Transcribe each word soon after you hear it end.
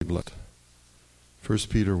blood. 1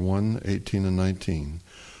 Peter 1:18 and 19.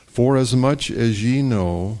 For as much as ye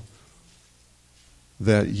know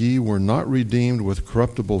that ye were not redeemed with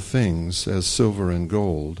corruptible things as silver and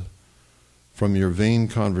gold from your vain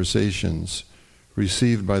conversations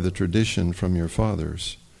received by the tradition from your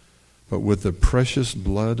fathers, but with the precious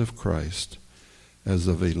blood of Christ as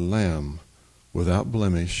of a lamb without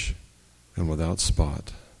blemish and without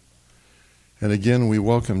spot. And again, we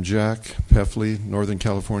welcome Jack Peffley, Northern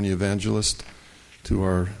California evangelist, to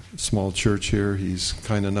our small church here. He's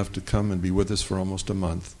kind enough to come and be with us for almost a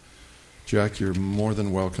month. Jack, you're more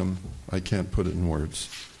than welcome. I can't put it in words.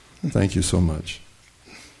 Thank you so much.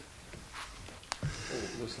 Oh,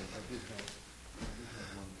 listen, I do have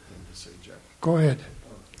one thing to say, Jack. Go ahead.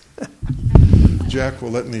 Jack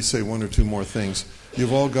will let me say one or two more things.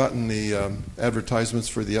 You've all gotten the advertisements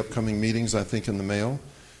for the upcoming meetings, I think, in the mail.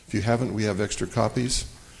 If you haven't, we have extra copies.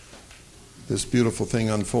 This beautiful thing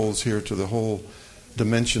unfolds here to the whole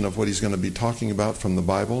dimension of what he's going to be talking about from the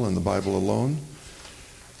Bible and the Bible alone.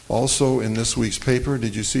 Also, in this week's paper,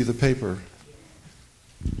 did you see the paper?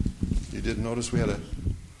 You did notice we had a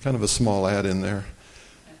kind of a small ad in there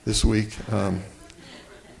this week.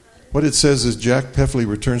 What it says is Jack Peffley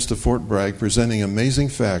returns to Fort Bragg presenting amazing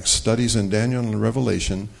facts, studies in Daniel and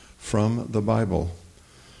Revelation from the Bible.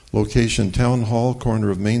 Location Town Hall, corner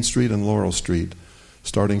of Main Street and Laurel Street,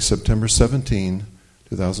 starting September 17,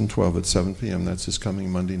 2012 at 7 p.m. That's this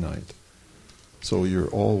coming Monday night. So you're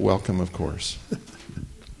all welcome, of course.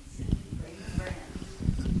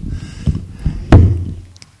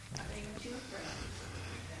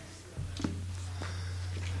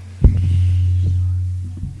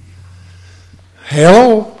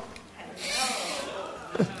 Hello.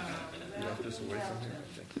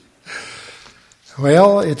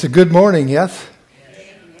 Well, it's a good morning, yes?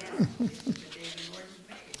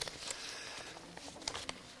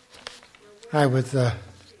 I was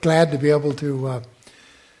glad to be able to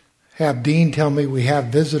have Dean tell me we have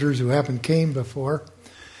visitors who haven't came before.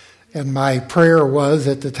 And my prayer was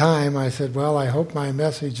at the time, I said, well, I hope my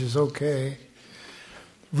message is okay.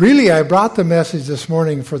 Really, I brought the message this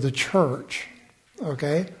morning for the church,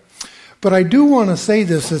 okay? But I do want to say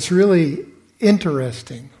this, it's really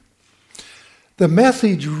interesting. The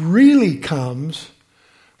message really comes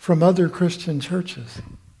from other Christian churches.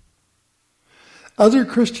 Other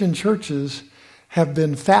Christian churches have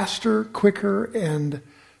been faster, quicker, and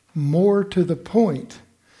more to the point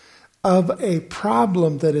of a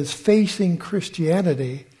problem that is facing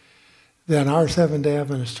Christianity than our Seventh-day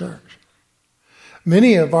Adventist Church.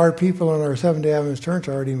 Many of our people in our Seventh-day Adventist Church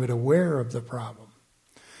aren't even aware of the problem.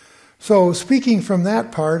 So speaking from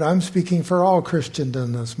that part, I'm speaking for all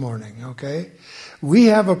Christendom this morning, okay? We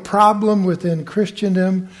have a problem within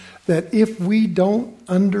Christendom that if we don't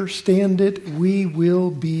understand it, we will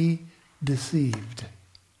be deceived.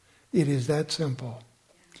 It is that simple.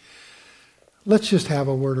 Let's just have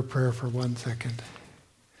a word of prayer for 1 second.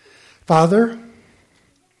 Father,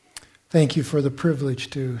 thank you for the privilege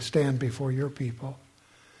to stand before your people.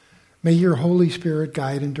 May your Holy Spirit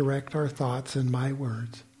guide and direct our thoughts and my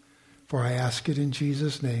words. For I ask it in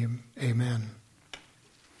Jesus' name, amen.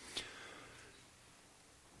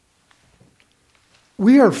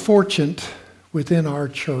 We are fortunate within our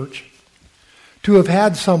church to have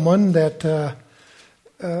had someone that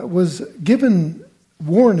was given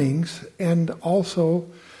warnings and also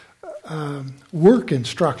work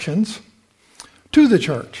instructions to the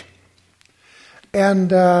church. And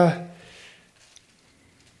there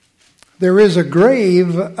is a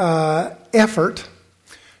grave effort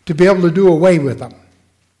to be able to do away with them.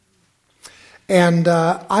 And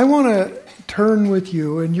I want to turn with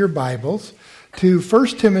you in your Bibles to 1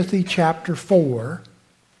 Timothy chapter 4.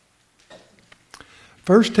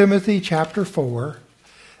 1 Timothy chapter 4.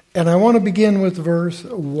 And I want to begin with verse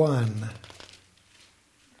 1.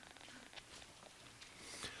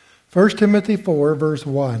 1 Timothy 4, verse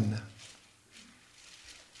 1.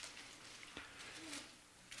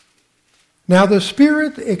 Now the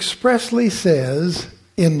Spirit expressly says,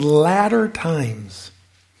 in latter times.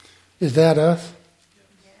 Is that us?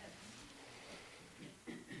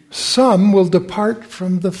 Some will depart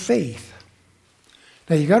from the faith.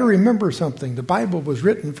 Now you got to remember something. The Bible was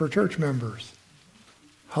written for church members.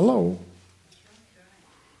 Hello.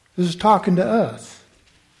 This is talking to us,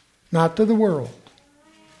 not to the world.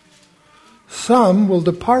 Some will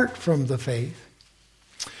depart from the faith,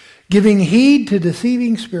 giving heed to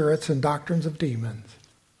deceiving spirits and doctrines of demons,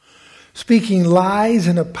 speaking lies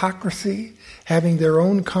and hypocrisy, having their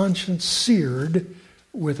own conscience seared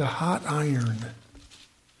with a hot iron.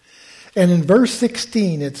 And in verse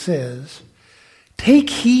 16 it says,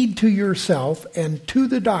 Take heed to yourself and to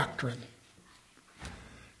the doctrine.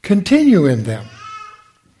 Continue in them.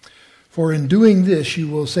 For in doing this you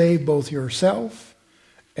will save both yourself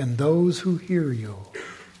and those who hear you.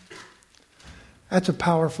 That's a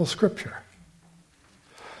powerful scripture.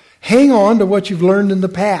 Hang on to what you've learned in the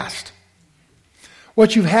past.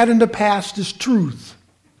 What you've had in the past is truth.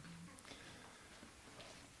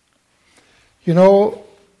 You know,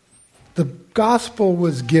 the gospel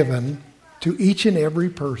was given to each and every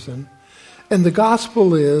person, and the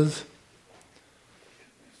gospel is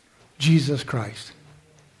Jesus Christ.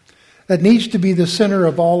 That needs to be the center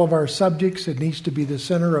of all of our subjects. It needs to be the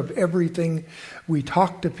center of everything we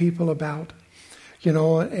talk to people about. You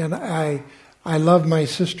know, and I love my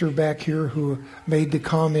sister back here who made the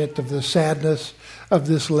comment of the sadness of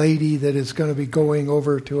this lady that is going to be going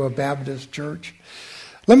over to a Baptist church.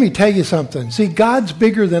 Let me tell you something. See, God's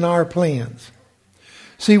bigger than our plans.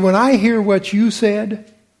 See, when I hear what you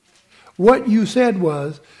said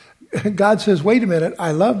was, God says, wait a minute,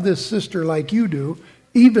 I love this sister like you do,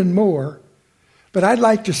 even more, but I'd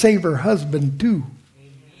like to save her husband too.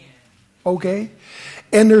 Okay?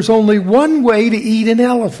 And there's only one way to eat an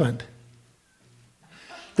elephant.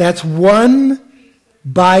 That's one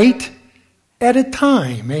bite at a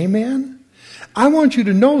time. Amen? I want you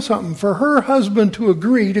to know something. For her husband to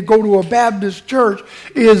agree to go to a Baptist church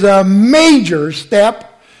is a major step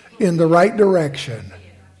in the right direction.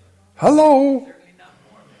 Hello?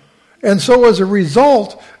 And so as a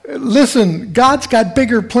result, listen, God's got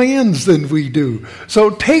bigger plans than we do.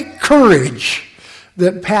 So take courage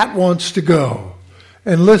that Pat wants to go.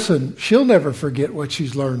 And listen, she'll never forget what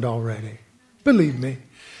she's learned already. Believe me.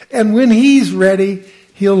 And when he's ready,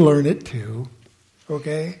 he'll learn it too.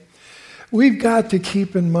 Okay? We've got to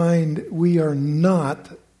keep in mind we are not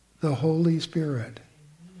the Holy Spirit.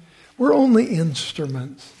 We're only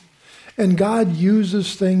instruments. And God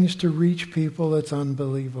uses things to reach people that's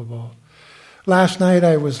unbelievable. Last night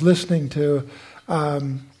I was listening to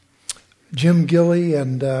Jim Gilley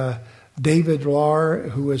and David Lahr,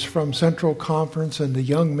 who is from Central Conference, and the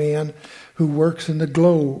young man who works in the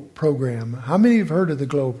GLOW program. How many have heard of the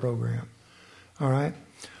GLOW program? All right.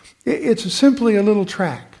 It's simply a little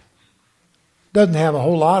track. Doesn't have a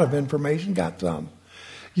whole lot of information, got some.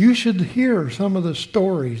 You should hear some of the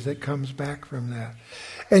stories that comes back from that.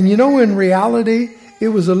 And you know, in reality, it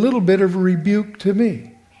was a little bit of a rebuke to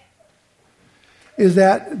me. Is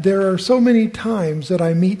that there are so many times that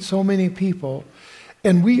I meet so many people,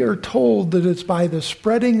 and we are told that it's by the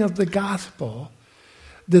spreading of the gospel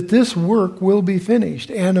that this work will be finished.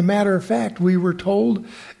 And a matter of fact, we were told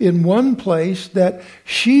in one place that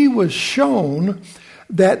she was shown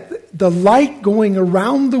that the light going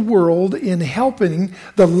around the world in helping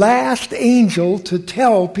the last angel to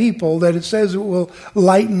tell people that it says it will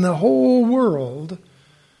lighten the whole world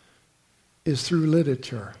is through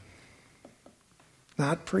literature,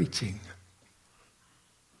 not preaching.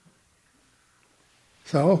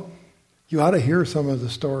 So, you ought to hear some of the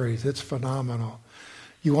stories. It's phenomenal.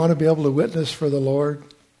 You want to be able to witness for the Lord?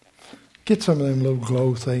 Get some of them little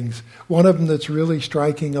GLOW things. One of them that's really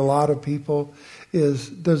striking a lot of people is,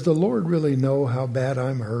 does the Lord really know how bad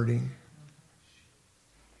I'm hurting?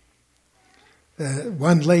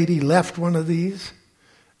 One lady left one of these,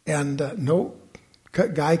 and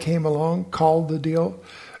guy came along, called the deal,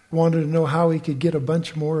 wanted to know how he could get a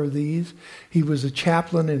bunch more of these. He was a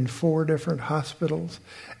chaplain in 4 different hospitals,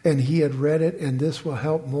 and he had read it, and this will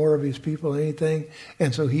help more of his people than anything,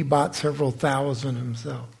 and so he bought several thousand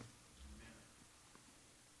himself.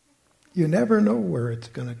 You never know where it's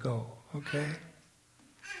going to go, okay?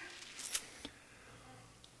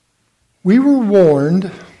 We were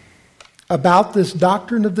warned about this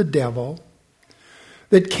doctrine of the devil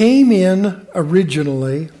that came in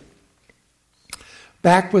originally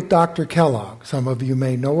back with Dr. Kellogg. Some of you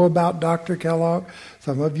may know about Dr. Kellogg.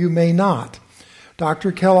 Some of you may not.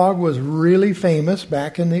 Dr. Kellogg was really famous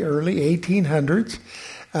back in the early 1800s.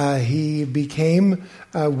 He became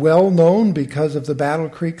well known because of the Battle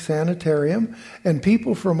Creek Sanitarium, and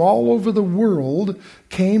people from all over the world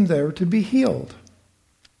came there to be healed.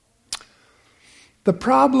 The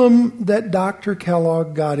problem that Dr.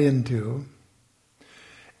 Kellogg got into,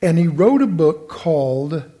 and he wrote a book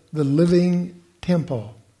called The Living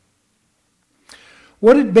Temple.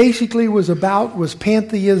 What it basically was about was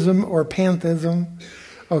pantheism or pantheism,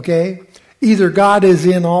 okay? Either God is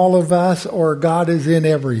in all of us or God is in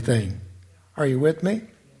everything. Are you with me?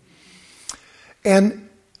 And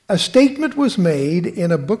a statement was made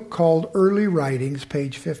in a book called Early Writings,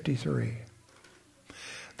 page 53.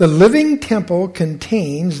 The Living Temple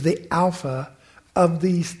contains the alpha of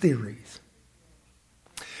these theories.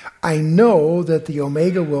 I know that the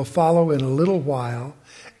Omega will follow in a little while,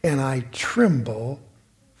 and I tremble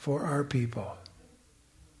for our people.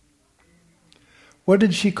 What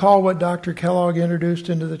did she call what Dr. Kellogg introduced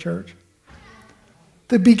into the church?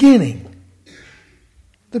 The beginning.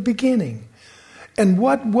 The beginning. And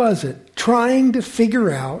what was it? Trying to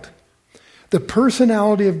figure out the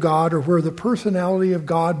personality of God, or where the personality of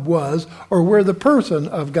God was, or where the person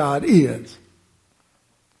of God is.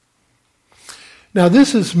 Now,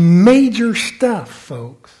 this is major stuff,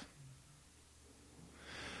 folks.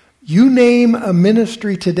 You name a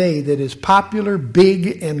ministry today that is popular,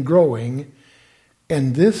 big, and growing,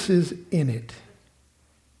 and this is in it.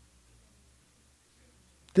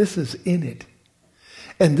 This is in it.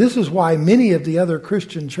 And this is why many of the other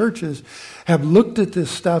Christian churches have looked at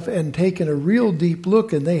this stuff and taken a real deep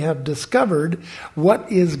look, and they have discovered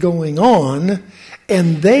what is going on,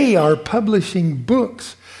 and they are publishing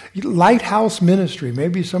books. Lighthouse Ministry,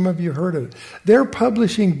 maybe some of you heard of it. They're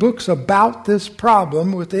publishing books about this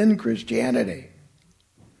problem within Christianity.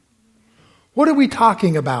 What are we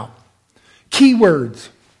talking about? Keywords.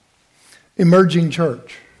 Emerging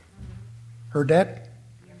church. Heard that?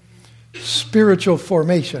 Spiritual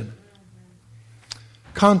formation.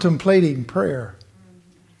 Contemplating prayer.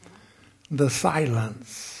 The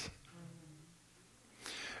silence.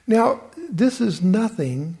 Now, this is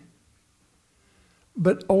nothing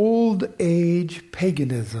but old age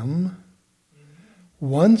paganism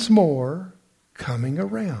once more coming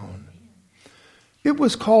around. It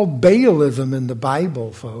was called Baalism in the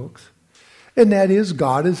Bible, folks. And that is,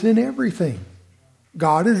 God is in everything.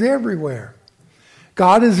 God is everywhere.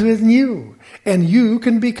 God is in you. And you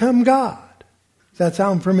can become God. Does that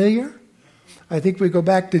sound familiar? I think we go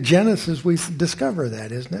back to Genesis, we discover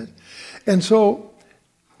that, isn't it? And so,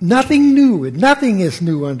 nothing new. Nothing is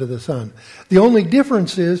new under the sun. The only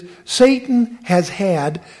difference is Satan has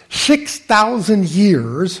had 6,000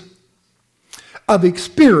 years of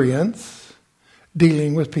experience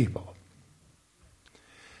dealing with people.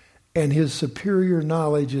 And his superior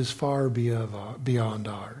knowledge is far beyond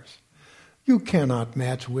ours. You cannot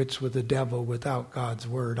match wits with the devil without God's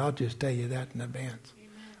word. I'll just tell you that in advance. Amen.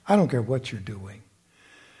 I don't care what you're doing.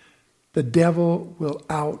 The devil will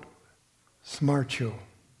outsmart you.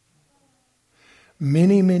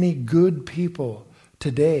 Many, many good people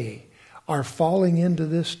today are falling into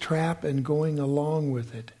this trap and going along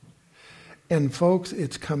with it. And folks,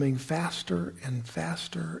 it's coming faster and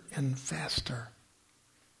faster and faster.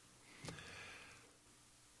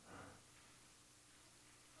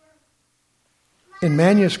 In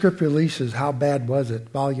Manuscript Releases, How Bad Was It?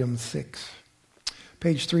 Volume 6,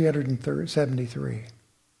 page 373.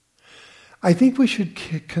 I think we should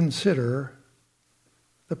consider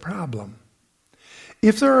the problem.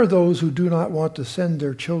 If there are those who do not want to send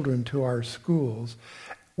their children to our schools,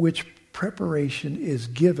 which preparation is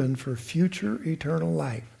given for future eternal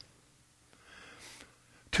life,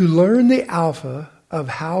 to learn the alpha of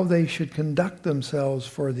how they should conduct themselves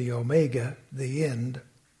for the omega, the end,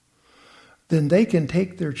 then they can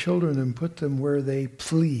take their children and put them where they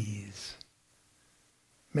please.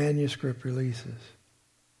 Manuscript Releases.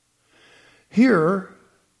 Here,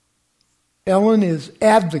 Ellen is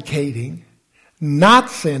advocating not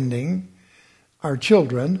sending our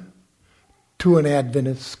children to an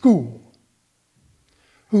Adventist school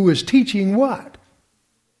who is teaching what?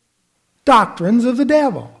 Doctrines of the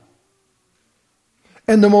devil.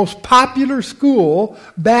 And the most popular school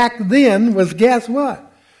back then was, guess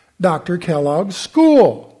what? Dr. Kellogg's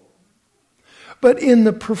school. But in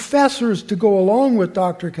the professors to go along with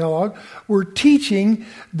Dr. Kellogg were teaching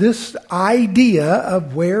this idea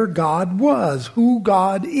of where God was, who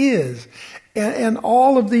God is, and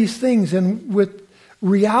all of these things. And with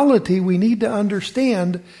reality, we need to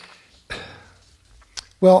understand,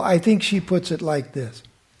 well, I think she puts it like this.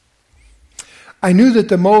 I knew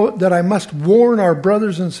that I must warn our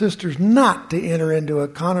brothers and sisters not to enter into a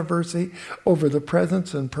controversy over the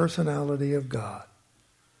presence and personality of God.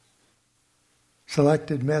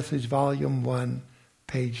 Selected Message, Volume 1,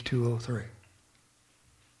 page 203.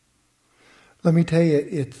 Let me tell you,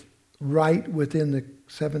 it's right within the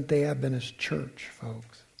Seventh-day Adventist Church,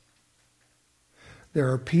 folks.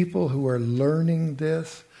 There are people who are learning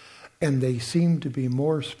this, and they seem to be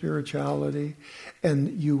more spirituality,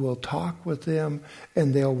 and you will talk with them,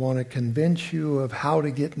 and they'll want to convince you of how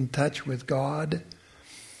to get in touch with God.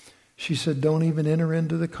 She said, don't even enter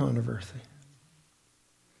into the controversy.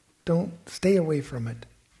 Don't stay away from it.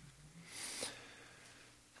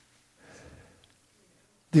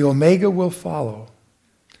 The Omega will follow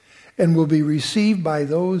and will be received by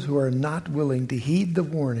those who are not willing to heed the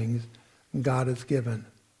warnings God has given.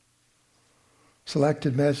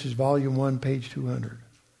 Selected Message, Volume 1, page 200.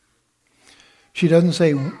 She doesn't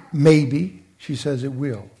say maybe, she says it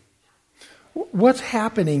will. What's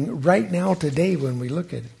happening right now today when we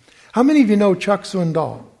look at it? How many of you know Chuck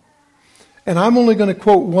Swindoll? And I'm only going to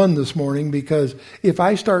quote one this morning because if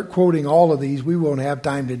I start quoting all of these, we won't have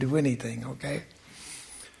time to do anything, okay?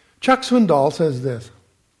 Chuck Swindoll says this: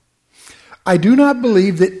 I do not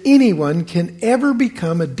believe that anyone can ever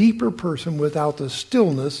become a deeper person without the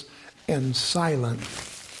stillness and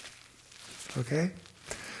silence. Okay?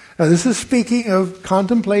 Now this is speaking of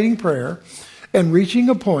contemplating prayer and reaching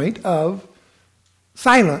a point of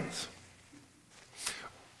silence.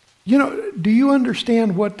 You know, do you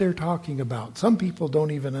understand what they're talking about? Some people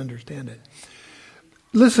don't even understand it.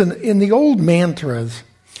 Listen, in the old mantras,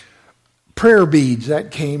 prayer beads,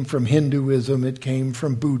 that came from Hinduism, it came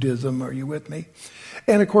from Buddhism, are you with me?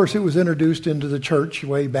 And of course it was introduced into the church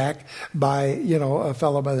way back by, a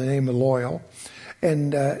fellow by the name of Loyal.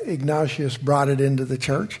 And Ignatius brought it into the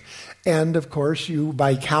church. And of course,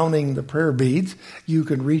 by counting the prayer beads, you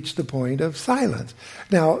can reach the point of silence.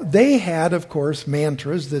 Now, they had, of course,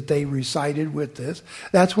 mantras that they recited with this.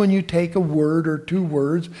 That's when you take a word or two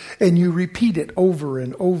words and you repeat it over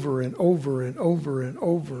and over and over and over and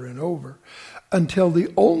over and over until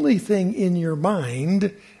the only thing in your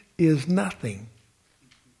mind is nothing.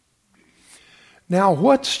 Now,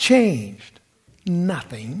 what's changed?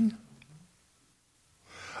 Nothing.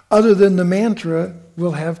 Other than the mantra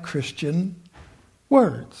will have Christian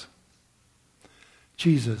words.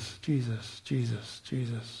 Jesus, Jesus, Jesus,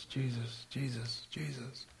 Jesus, Jesus, Jesus,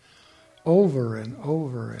 Jesus. Over and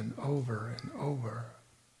over and over and over.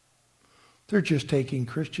 They're just taking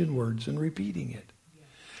Christian words and repeating it.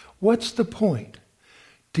 What's the point?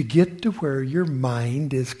 To get to where your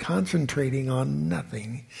mind is concentrating on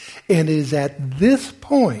nothing. And is at this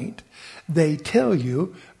point they tell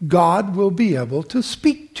you God will be able to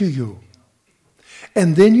speak to you.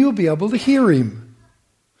 And then you'll be able to hear him.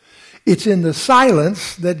 It's in the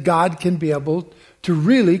silence that God can be able to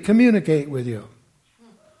really communicate with you.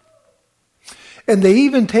 And they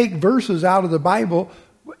even take verses out of the Bible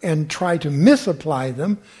and try to misapply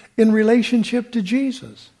them in relationship to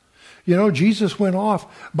Jesus. Jesus went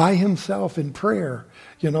off by himself in prayer,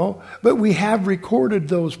 but we have recorded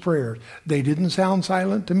those prayers. They didn't sound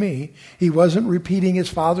silent to me. He wasn't repeating his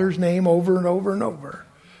Father's name over and over and over,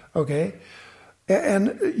 okay?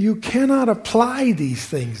 And you cannot apply these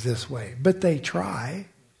things this way, but they try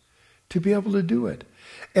to be able to do it.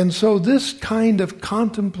 And so this kind of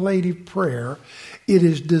contemplative prayer, it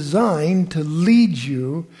is designed to lead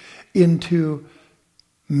you into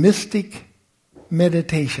mystic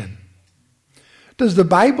meditation. Does the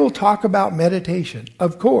Bible talk about meditation?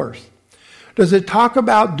 Of course. Does it talk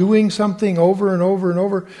about doing something over and over and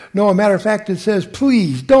over? No, as a matter of fact, it says,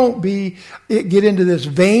 please don't get into this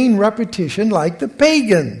vain repetition like the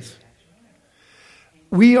pagans.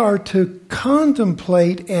 We are to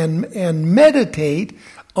contemplate and meditate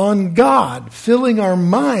on God, filling our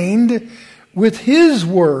mind with his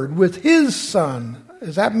word, with his Son.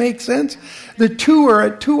 Does that make sense? The two are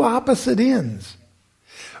at two opposite ends.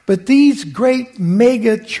 But these great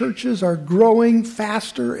mega churches are growing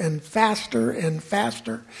faster and faster and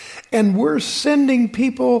faster. And we're sending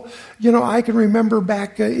people, I can remember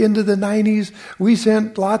back into the 90s, we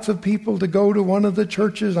sent lots of people to go to one of the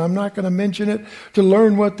churches, I'm not going to mention it, to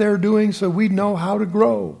learn what they're doing so we know how to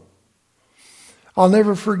grow. I'll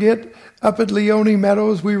never forget, up at Leone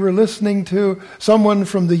Meadows, we were listening to someone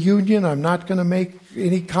from the union. I'm not going to make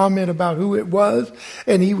any comment about who it was.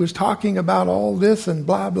 And he was talking about all this and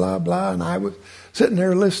blah, blah, blah. And I was sitting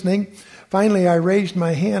there listening. Finally, I raised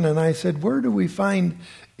my hand and I said, where do we find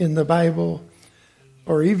in the Bible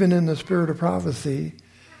or even in the Spirit of Prophecy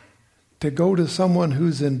to go to someone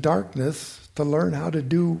who's in darkness to learn how to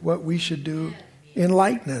do what we should do in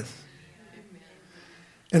lightness?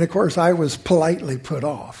 And of course, I was politely put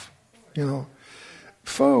off.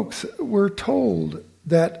 Folks, we're told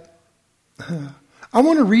that, I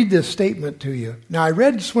want to read this statement to you. Now, I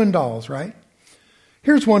read Swindoll's, right?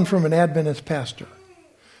 Here's one from an Adventist pastor.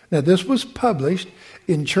 Now, this was published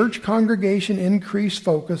in Church Congregation Increased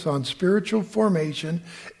Focus on Spiritual Formation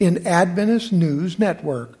in Adventist News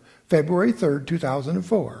Network, February 3rd,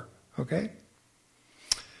 2004. Okay?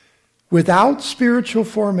 Without spiritual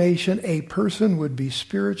formation, a person would be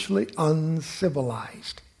spiritually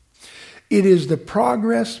uncivilized. It is the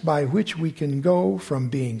progress by which we can go from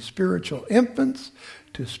being spiritual infants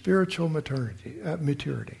to spiritual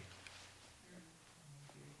maturity.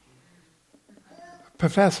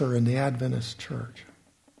 Professor in the Adventist Church.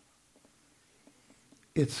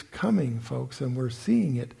 It's coming, folks, and we're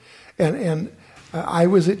seeing it. And I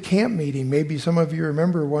was at camp meeting. Maybe some of you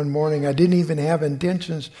remember one morning. I didn't even have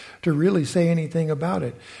intentions to really say anything about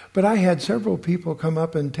it. But I had several people come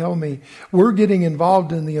up and tell me, we're getting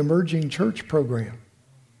involved in the emerging church program.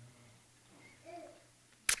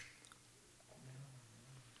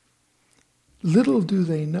 Little do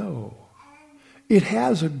they know, it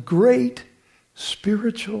has a great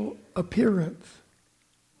spiritual appearance.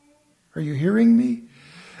 Are you hearing me?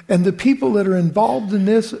 And the people that are involved in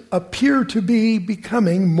this appear to be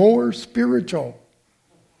becoming more spiritual.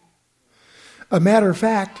 A matter of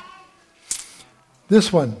fact,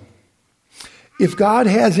 this one. If God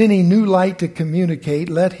has any new light to communicate,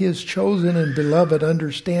 let his chosen and beloved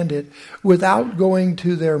understand it without going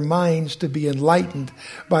to their minds to be enlightened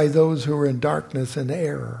by those who are in darkness and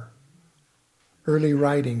error. Early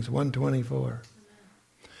Writings 124.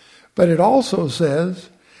 But it also says,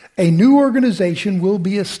 a new organization will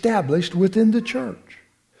be established within the church.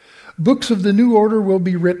 Books of the new order will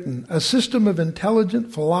be written. A system of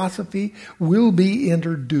intelligent philosophy will be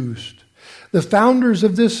introduced. The founders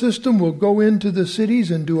of this system will go into the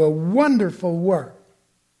cities and do a wonderful work.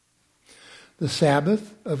 The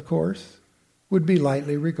Sabbath, of course, would be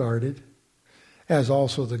lightly regarded, as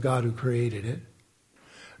also the God who created it.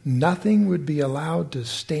 Nothing would be allowed to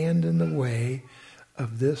stand in the way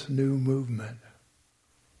of this new movement.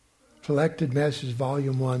 Collected Message,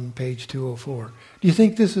 Volume 1, page 204. Do you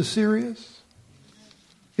think this is serious?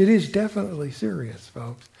 It is definitely serious,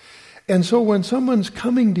 folks. And so when someone's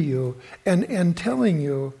coming to you and telling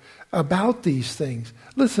you about these things,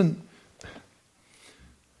 listen,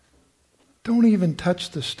 don't even touch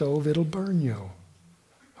the stove, it'll burn you.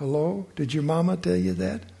 Hello? Did your mama tell you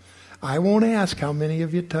that? I won't ask how many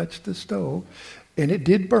of you touched the stove. And it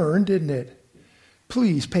did burn, didn't it?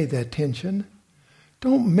 Please pay that attention.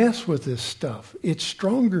 Don't mess with this stuff. It's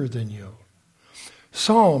stronger than you.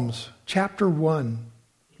 Psalms chapter 1,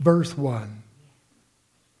 verse 1.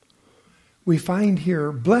 We find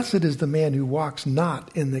here, blessed is the man who walks not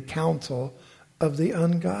in the counsel of the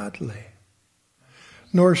ungodly,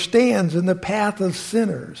 nor stands in the path of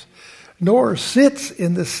sinners, nor sits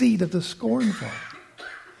in the seat of the scornful.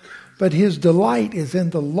 But his delight is in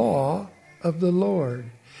the law of the Lord,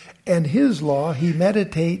 and his law he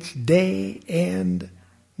meditates day and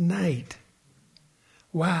night.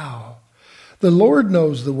 Wow. The Lord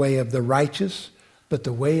knows the way of the righteous, but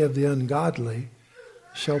the way of the ungodly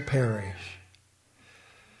shall perish.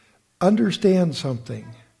 Understand something.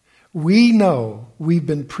 We know, we've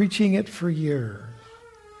been preaching it for years,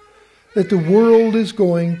 that the world is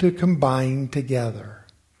going to combine together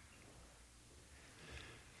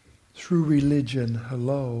through religion.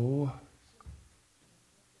 Hello.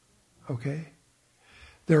 Okay?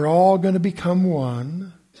 They're all going to become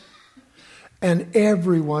one, and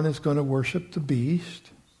everyone is going to worship the beast.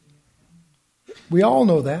 We all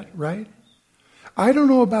know that, right? I don't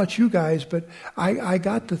know about you guys, but I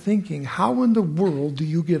got to thinking, how in the world do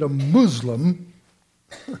you get a Muslim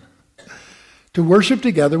to worship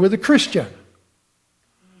together with a Christian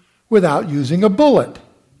without using a bullet?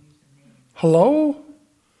 Hello?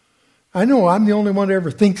 I know I'm the only one who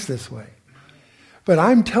ever thinks this way. But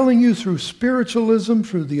I'm telling you, through spiritualism,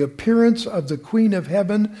 through the appearance of the Queen of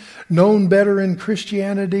Heaven, known better in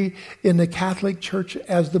Christianity, in the Catholic Church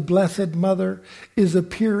as the Blessed Mother, is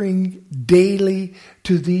appearing daily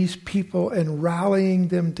to these people and rallying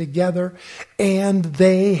them together. And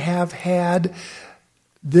they have had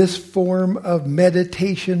this form of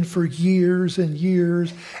meditation for years and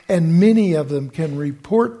years. And many of them can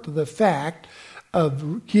report to the fact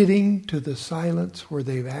of getting to the silence where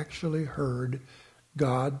they've actually heard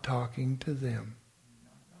God talking to them.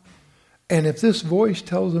 And if this voice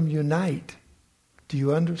tells them unite, do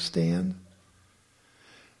you understand?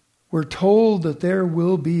 We're told that there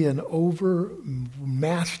will be an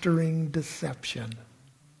overmastering deception.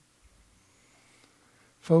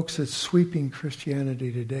 Folks, it's sweeping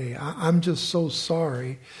Christianity today. I'm just so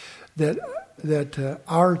sorry that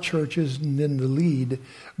our church isn't in the lead,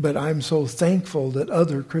 but I'm so thankful that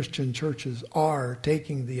other Christian churches are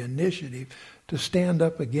taking the initiative to stand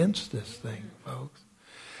up against this thing, folks.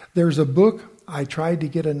 There's a book. I tried to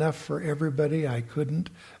get enough for everybody. I couldn't.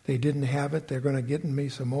 They didn't have it. They're going to get me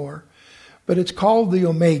some more. But it's called The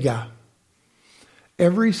Omega.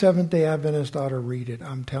 Every Seventh-day Adventist ought to read it.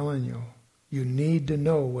 I'm telling you. You need to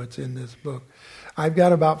know what's in this book. I've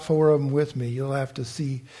got about 4 of them with me. You'll have to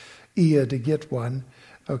see Ia to get one.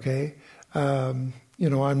 Okay? I'm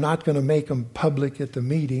not going to make them public at the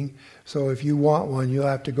meeting, so if you want one, you'll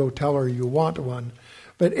have to go tell her you want one.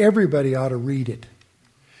 But everybody ought to read it.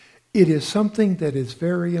 It is something that is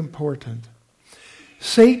very important.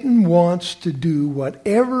 Satan wants to do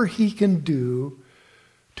whatever he can do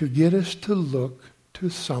to get us to look to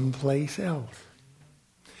someplace else.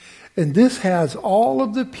 And this has all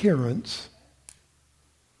of the appearance,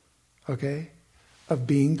 of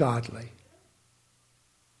being godly.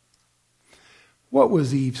 What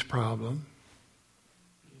was Eve's problem?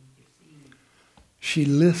 She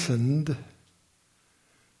listened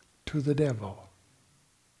to the devil.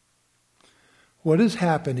 What is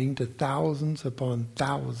happening to thousands upon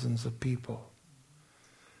thousands of people?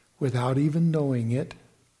 Without even knowing it,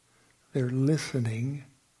 they're listening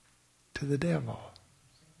to the devil.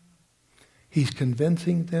 He's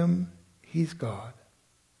convincing them he's God.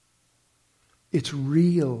 It's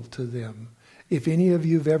real to them. If any of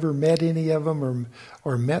you have ever met any of them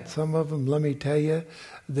or met some of them, let me tell you,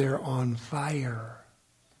 they're on fire.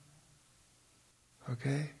 Okay?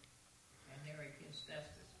 And they're against us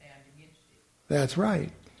to stand against you. That's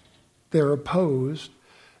right. They're opposed,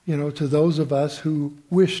 to those of us who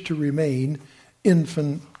wish to remain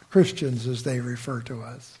infant Christians, as they refer to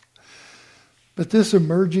us. But this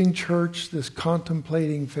emerging church, this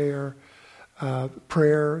contemplating prayer,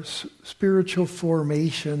 spiritual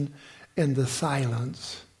formation, and the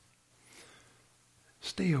silence,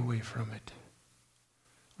 stay away from it.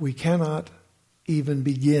 We cannot even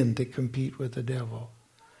begin to compete with the devil.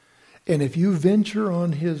 And if you venture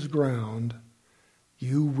on his ground,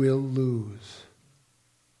 you will lose.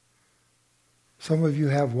 Some of you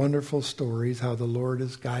have wonderful stories how the Lord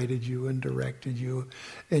has guided you and directed you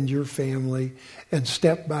and your family, and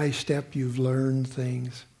step by step you've learned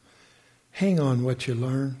things. Hang on what you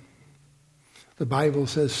learn. The Bible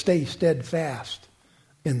says stay steadfast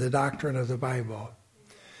in the doctrine of the Bible.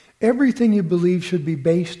 Everything you believe should be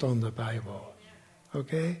based on the Bible.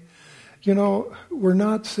 Okay? We're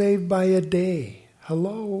not saved by a day.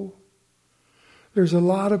 Hello? There's a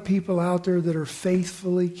lot of people out there that are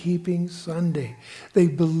faithfully keeping Sunday. They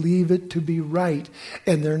believe it to be right.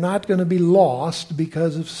 And they're not going to be lost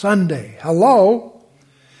because of Sunday. Hello?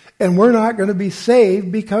 And we're not going to be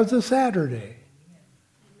saved because of Saturday.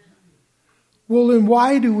 Well, then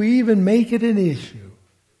why do we even make it an issue?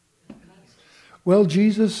 Well,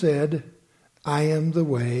 Jesus said, I am the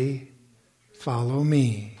way, follow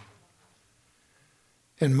me.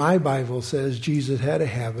 And my Bible says Jesus had a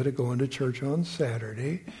habit of going to church on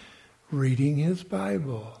Saturday, reading his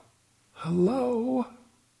Bible. Hello?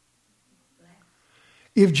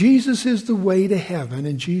 If Jesus is the way to heaven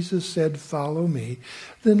and Jesus said, follow me,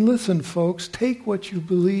 then listen, folks, take what you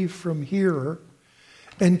believe from here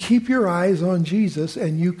and keep your eyes on Jesus,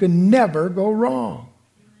 and you can never go wrong.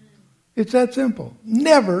 It's that simple.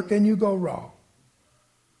 Never can you go wrong.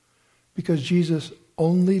 Because Jesus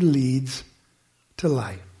only leads to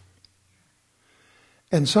life.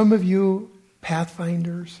 And some of you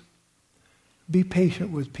pathfinders, be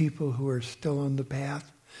patient with people who are still on the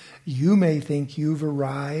path. You may think you've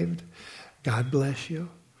arrived. God bless you.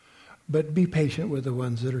 But be patient with the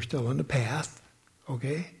ones that are still on the path.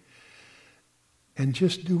 Okay? And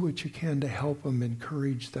just do what you can to help them,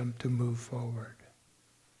 encourage them to move forward.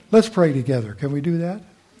 Let's pray together. Can we do that?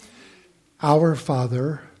 Our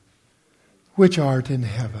Father, which art in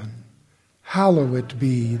heaven, hallowed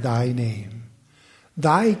be thy name.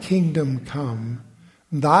 Thy kingdom come,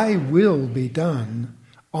 thy will be done,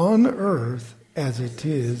 on earth as it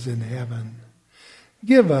is in heaven.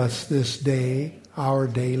 Give us this day our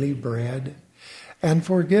daily bread, and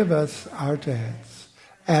forgive us our debts,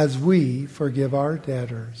 as we forgive our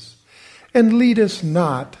debtors. And lead us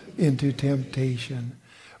not into temptation,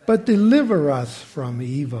 but deliver us from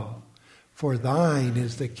evil. For thine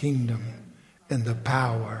is the kingdom, and the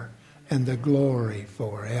power, and the glory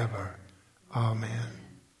forever. Amen.